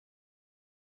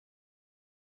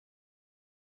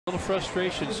A little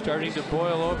frustration starting to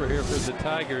boil over here for the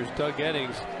Tigers. Doug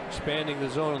Eddings expanding the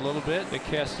zone a little bit. Nick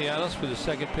Castellanos for the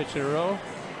second pitch in a row.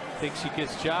 Thinks he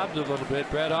gets jobbed a little bit.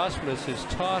 Brad Ausmus is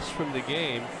tossed from the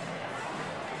game.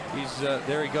 He's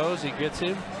there he goes. He gets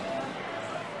him.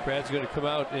 Brad's going to come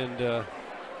out and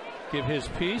give his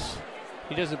piece.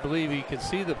 He doesn't believe he can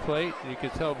see the plate. And you can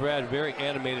tell Brad very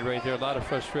animated right there. A lot of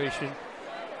frustration.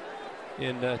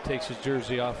 And takes his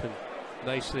jersey off and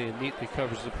nicely and neatly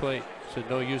covers the plate. So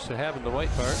no use of having the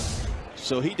white part.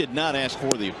 So he did not ask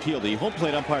for the appeal. The home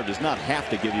plate umpire does not have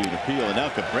to give you an appeal. And now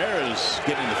Cabrera's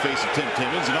getting in the face of Tim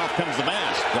Timmons, and off comes the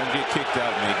mask. Don't get kicked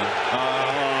out, Mickey.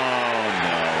 Oh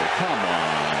no! Come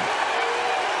on.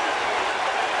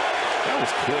 That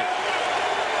was quick.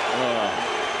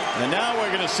 And now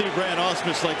we're going to see Brad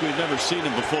Ausmus like we've never seen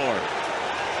him before.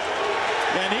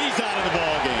 And he's out of the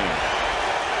ball game.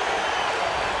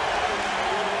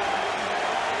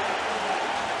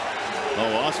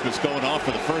 Oh, Ausmus going off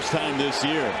for the first time this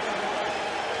year.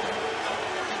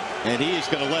 And he's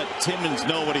going to let Timmons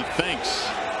know what he thinks.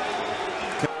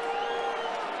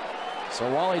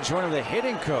 So Wally Joyner, the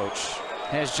hitting coach,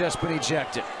 has just been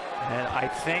ejected. And I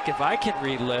think if I can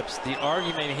read lips, the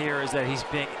argument here is that he's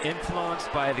being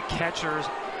influenced by the catcher's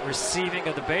receiving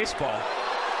of the baseball.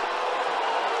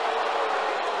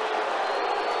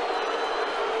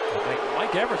 I think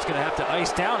Mike Everett's going to have to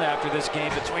ice down after this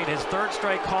game between his third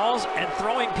strike calls and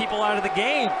throwing people out of the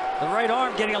game. The right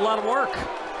arm getting a lot of work.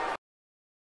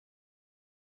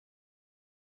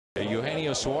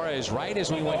 Eugenio Suarez right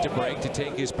as we went to break to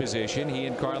take his position. He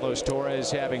and Carlos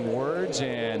Torres having words,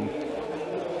 and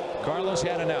Carlos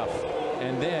had enough.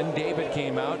 And then David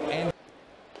came out and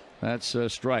that's a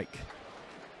strike.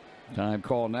 Time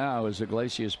call now as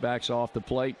Iglesias backs off the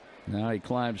plate. Now he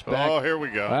climbs back. Oh, here we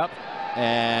go. Up.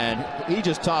 And he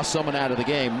just tossed someone out of the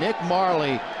game. Nick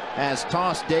Marley has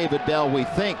tossed David Bell, we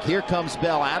think. Here comes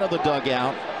Bell out of the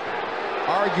dugout,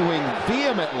 arguing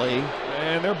vehemently.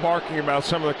 And they're barking about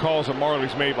some of the calls that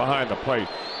Marley's made behind the plate.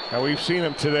 Now, we've seen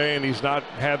him today, and he's not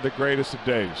had the greatest of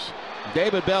days.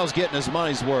 David Bell's getting his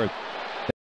money's worth.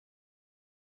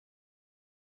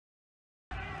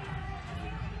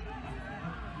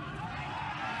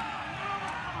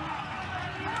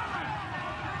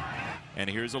 And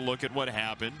here's a look at what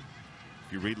happened.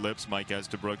 If you read lips, Mike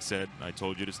Estabrook said, I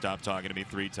told you to stop talking to me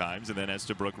 3 times. And then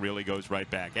Estabrook really goes right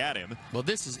back at him. Well,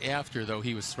 this is after, though,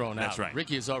 he was thrown out. That's right.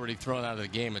 Ricky is already thrown out of the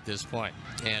game at this point.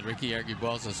 And Ricky argued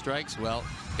balls and strikes. Well,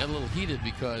 got a little heated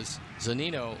because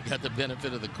Zunino got the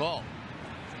benefit of the call.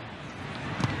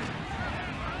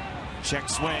 Check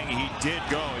swing. He did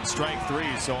go in strike 3.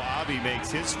 So Avi makes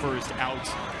his first out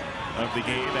of the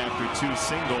game after 2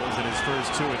 singles in his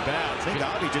first 2 at bats. I think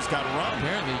Avi just got run.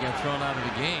 Apparently, he got thrown out of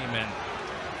the game.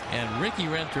 And Ricky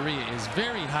Renteria is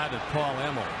very hot at Paul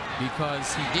Emmel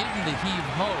because he gave him the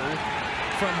heave-ho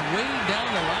from way down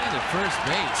the line at first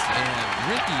base. And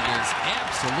Ricky is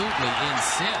absolutely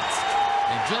incensed,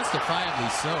 and justifiably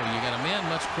so. You got a man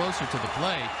much closer to the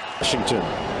play. Washington.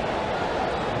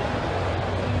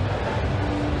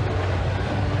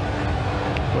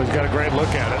 Well, he's got a great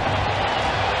look at it.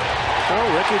 Oh,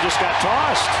 Ricky just got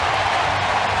tossed.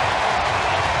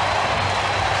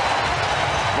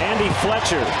 Andy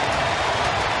Fletcher.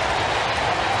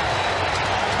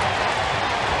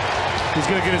 He's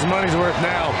going to get his money's worth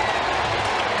now.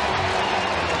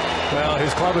 Well,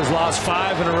 his club has lost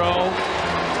 5 in a row.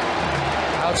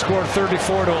 Outscored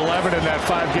 34-11 in that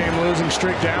 5-game losing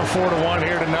streak. Down 4-1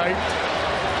 here tonight.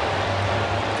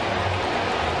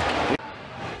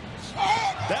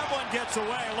 That one gets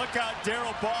away. Look out,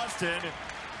 Darrell Boston.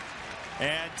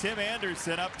 And Tim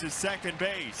Anderson up to second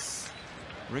base.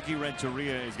 Ricky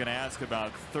Renteria is going to ask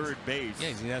about third base. Yeah,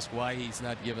 he's going to ask why he's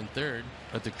not given third.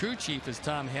 But the crew chief is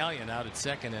Tom Hallion out at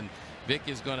second, and Vic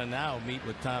is going to now meet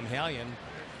with Tom Hallion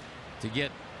to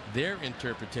get their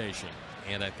interpretation.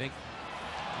 And I think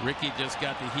Ricky just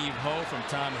got the heave-ho from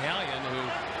Tom Hallion,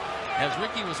 who, as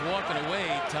Ricky was walking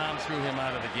away, Tom threw him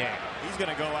out of the game. He's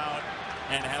going to go out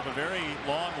and have a very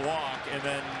long walk and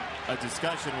then a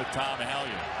discussion with Tom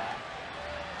Hallion.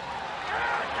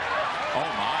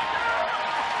 Oh, my.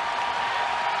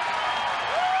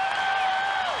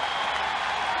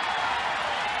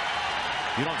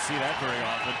 You don't see that very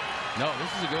often. No,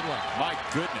 this is a good one. My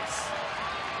goodness.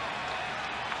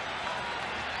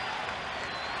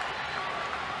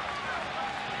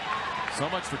 So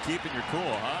much for keeping your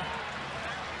cool, huh?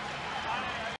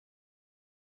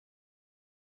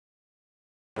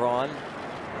 Braun,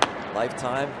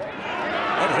 lifetime,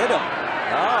 and hit him.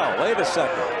 Oh, wait a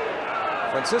second.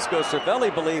 Francisco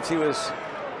Cervelli believes he was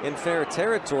in fair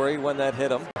territory when that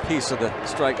hit him. Piece of the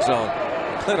strike zone.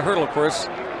 Clint Hurdle, of course,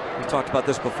 We talked about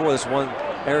this before. This one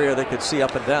area they could see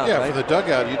up and down. Yeah, right? for the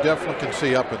dugout, you definitely can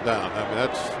see up and down. I mean,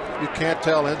 you can't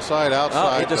tell inside,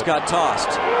 outside. Oh, he just got tossed.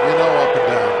 You know, up and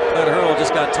down. That hurdle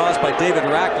just got tossed by David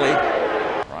Rackley.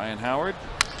 Ryan Howard.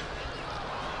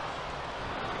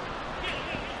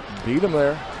 Beat him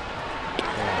there.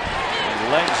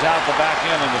 And legs out the back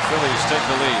end, and the Phillies take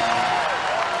the lead.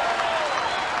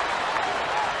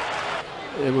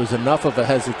 It was enough of a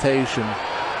hesitation.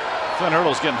 Clint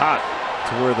Hurdle's getting hot.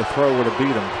 To where the throw would have beat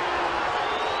him.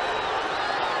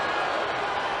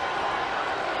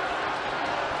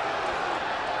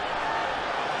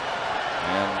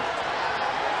 And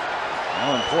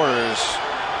Alan Porter is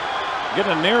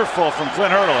getting a near full from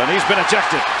Clint Hurdle, and he's been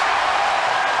ejected.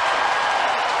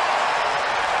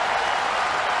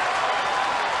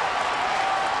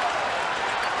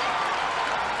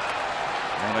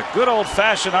 And a good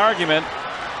old-fashioned argument.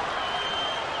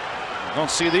 Don't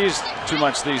see these too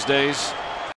much these days.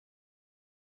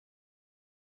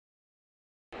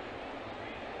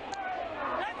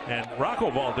 And Rocco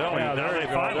Baldelli, now they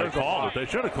finally called it. They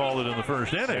should have called it in the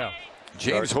first inning. Yeah.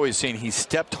 James Hoy is saying he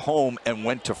stepped home and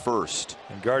went to first.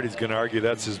 And Gardy's going to argue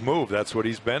that's his move. That's what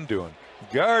he's been doing.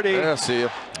 Gardy. Yeah, see you.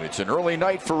 It's an early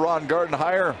night for Ron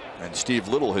Gardenhire, and Steve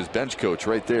Little, his bench coach,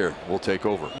 right there, will take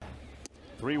over.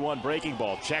 3-1 breaking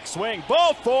ball. Check swing.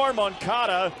 Ball for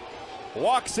Moncada.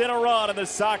 Walks in a run, and the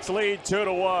Sox lead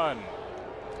 2-1.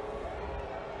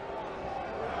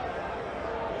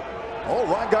 Oh,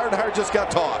 Ron Gardenhire just got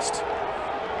tossed.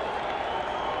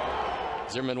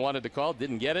 Zimmerman wanted the call,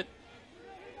 didn't get it,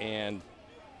 and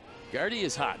Gardy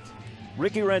is hot.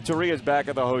 Ricky Renteria is back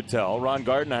at the hotel. Ron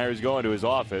Gardenhire is going to his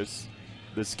office.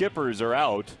 The skippers are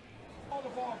out.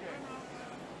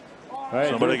 Hey,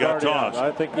 somebody got tossed.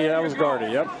 I think that was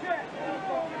Gardy. Yep.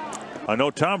 I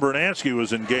know Tom Bernansky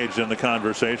was engaged in the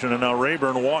conversation, and now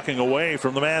Rayburn walking away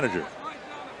from the manager.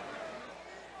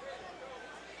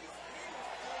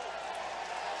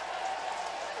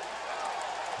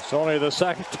 It's only the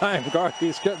second time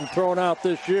Gardy's getting thrown out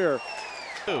this year.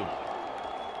 Line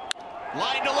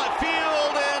to left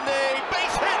field and a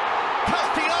base hit.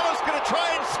 Castellanos going to try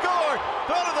and score.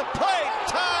 Go to the plate.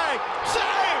 Tag.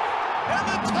 Save. And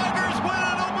the Tigers win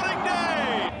on opening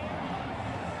day.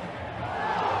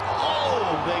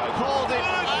 Oh, they called it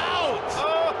out.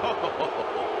 Oh.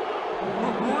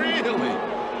 Really?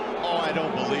 Oh, I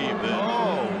don't believe this.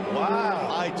 Oh, wow.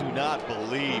 I do not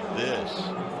believe this.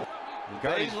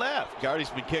 Gardy left.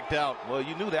 Gardy's been kicked out. Well,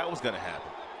 you knew that was going to happen.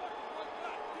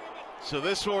 So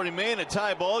this will remain a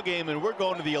tie ball game, and we're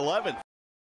going to the 11th.